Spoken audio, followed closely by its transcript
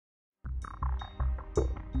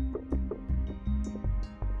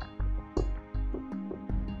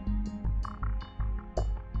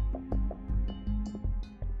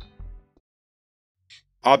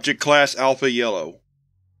Object Class Alpha Yellow.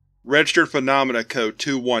 Registered Phenomena Code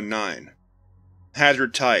 219.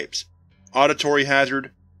 Hazard Types: Auditory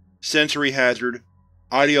Hazard, Sensory Hazard,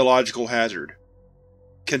 Ideological Hazard.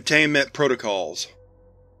 Containment Protocols.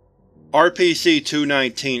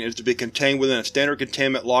 RPC-219 is to be contained within a standard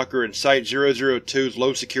containment locker in Site-002's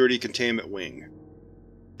low-security containment wing.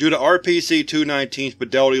 Due to RPC-219's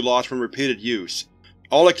fidelity loss from repeated use,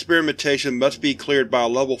 all experimentation must be cleared by a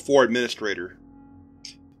Level 4 administrator.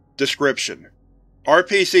 Description: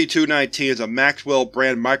 RPC-219 is a Maxwell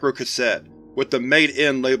brand microcassette with the Made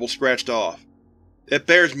In label scratched off. It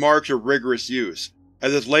bears marks of rigorous use,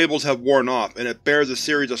 as its labels have worn off and it bears a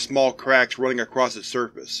series of small cracks running across its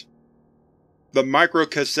surface. The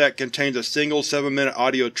microcassette contains a single 7-minute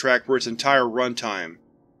audio track for its entire runtime,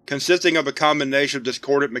 consisting of a combination of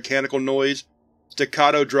discordant mechanical noise,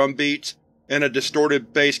 staccato drum beats, and a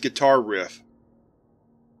distorted bass guitar riff.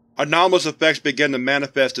 Anomalous effects begin to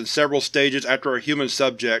manifest in several stages after a human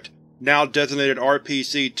subject, now designated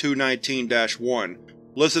RPC-219-1,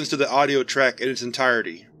 listens to the audio track in its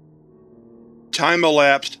entirety. Time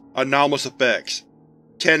elapsed. Anomalous effects: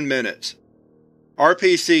 10 minutes.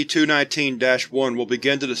 RPC-219-1 will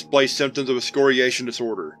begin to display symptoms of excoriation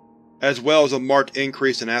disorder, as well as a marked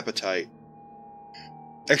increase in appetite.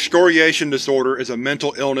 Excoriation disorder is a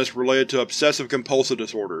mental illness related to obsessive-compulsive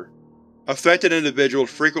disorder. Affected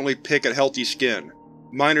individuals frequently pick at healthy skin,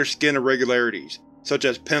 minor skin irregularities, such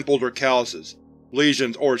as pimples or calluses,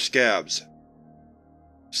 lesions, or scabs.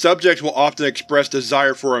 Subjects will often express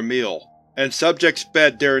desire for a meal, and subjects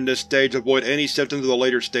fed during this stage avoid any symptoms of the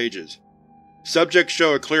later stages. Subjects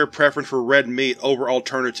show a clear preference for red meat over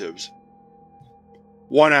alternatives.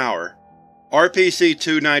 1 hour.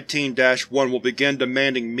 RPC-219-1 will begin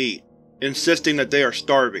demanding meat, insisting that they are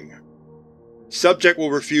starving. Subject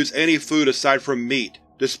will refuse any food aside from meat,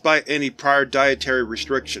 despite any prior dietary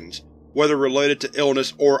restrictions, whether related to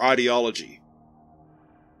illness or ideology.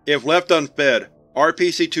 If left unfed,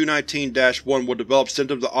 RPC-219-1 will develop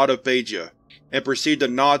symptoms of autophagia, and proceed to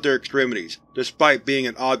gnaw at their extremities, despite being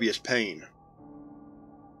in obvious pain.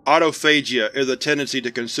 Autophagia is a tendency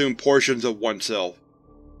to consume portions of oneself.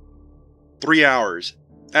 3 hours.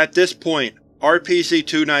 At this point,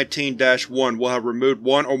 RPC-219-1 will have removed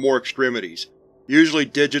one or more extremities, usually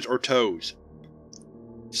digits or toes.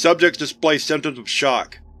 Subjects display symptoms of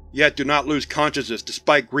shock, yet do not lose consciousness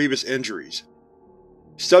despite grievous injuries.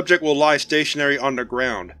 Subject will lie stationary on the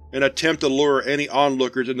ground and attempt to lure any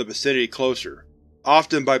onlookers in the vicinity closer,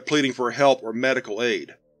 often by pleading for help or medical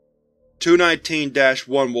aid.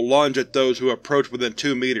 219-1 will lunge at those who approach within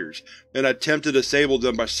 2 meters and attempt to disable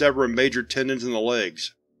them by severing major tendons in the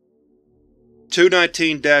legs.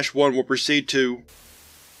 219-1 will proceed to,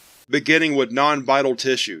 beginning with non-vital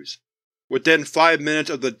tissues. Within 5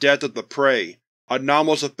 minutes of the death of the prey,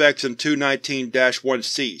 anomalous effects in 219-1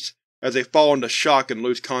 cease, as they fall into shock and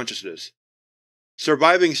lose consciousness.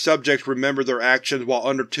 Surviving subjects remember their actions while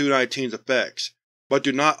under 219's effects, but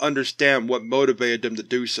do not understand what motivated them to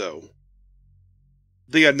do so.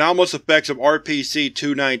 The anomalous effects of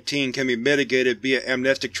RPC-219 can be mitigated via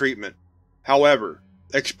amnestic treatment. However,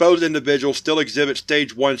 exposed individuals still exhibit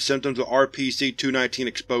Stage 1 symptoms of RPC-219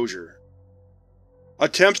 exposure.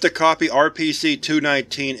 Attempts to copy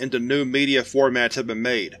RPC-219 into new media formats have been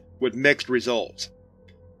made, with mixed results.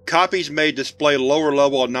 Copies made display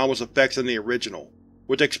lower-level anomalous effects than the original,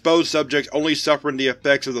 with exposed subjects only suffering the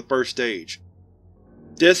effects of the first stage.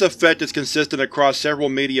 This effect is consistent across several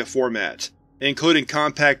media formats, including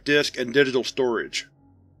compact disc and digital storage.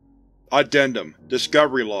 Addendum: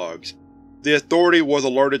 Discovery Logs. The Authority was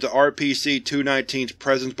alerted to RPC-219's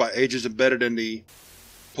presence by agents embedded in the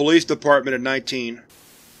Police Department in 19.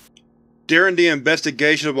 During the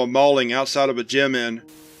investigation of a mauling outside of a gym in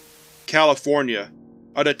California,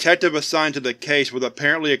 a detective assigned to the case was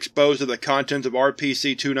apparently exposed to the contents of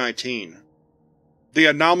RPC-219. The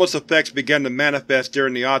anomalous effects began to manifest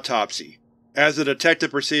during the autopsy, as the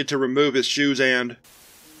detective proceeded to remove his shoes and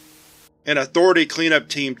an Authority cleanup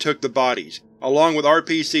team took the bodies, along with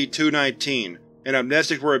RPC-219, and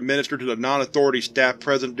amnestics were administered to the non-Authority staff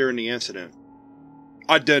present during the incident.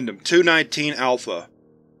 Addendum 219 Alpha.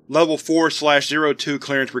 Level 4/02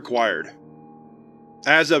 clearance required.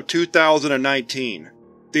 As of 2019,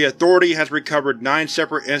 the Authority has recovered 9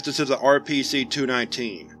 separate instances of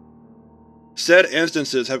RPC-219. Said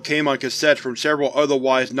instances have came on cassettes from several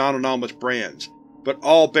otherwise non-anomalous brands, but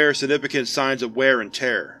all bear significant signs of wear and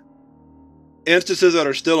tear. Instances that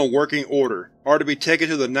are still in working order are to be taken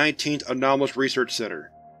to the 19th Anomalous Research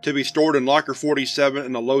Center, to be stored in Locker 47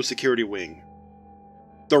 in the low-security wing.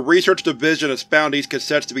 The Research Division has found these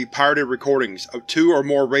cassettes to be pirated recordings of 2 or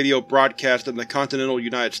more radio broadcasts in the continental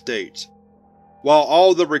United States. While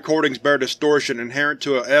all of the recordings bear distortion inherent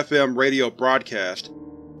to a FM radio broadcast,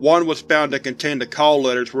 one was found to contain the call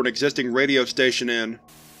letters for an existing radio station in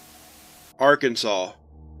Arkansas.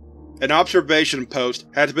 An observation post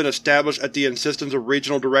has been established at the insistence of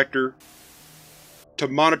Regional Director to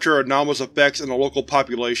monitor anomalous effects in the local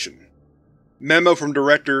population. Memo from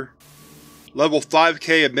Director: Level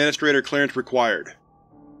 5K Administrator clearance required.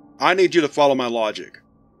 I need you to follow my logic.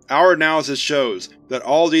 Our analysis shows that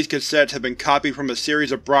all these cassettes have been copied from a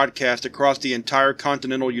series of broadcasts across the entire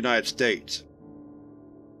continental United States.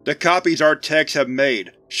 The copies our techs have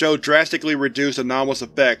made show drastically reduced anomalous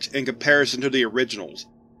effects in comparison to the originals,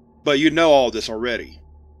 but you know all this already.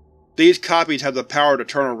 These copies have the power to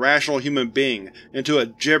turn a rational human being into a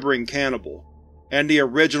gibbering cannibal, and the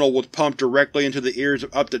original was pumped directly into the ears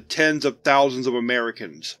of up to tens of thousands of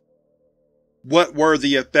Americans. What were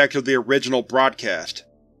the effects of the original broadcast?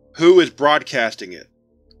 Who is broadcasting it?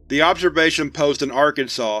 The observation post in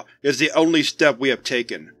Arkansas is the only step we have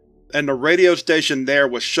taken, and the radio station there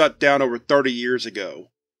was shut down over 30 years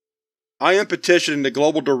ago. I am petitioning the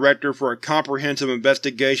Global Director for a comprehensive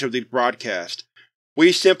investigation of these broadcasts.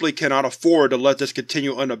 We simply cannot afford to let this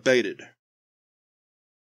continue unabated.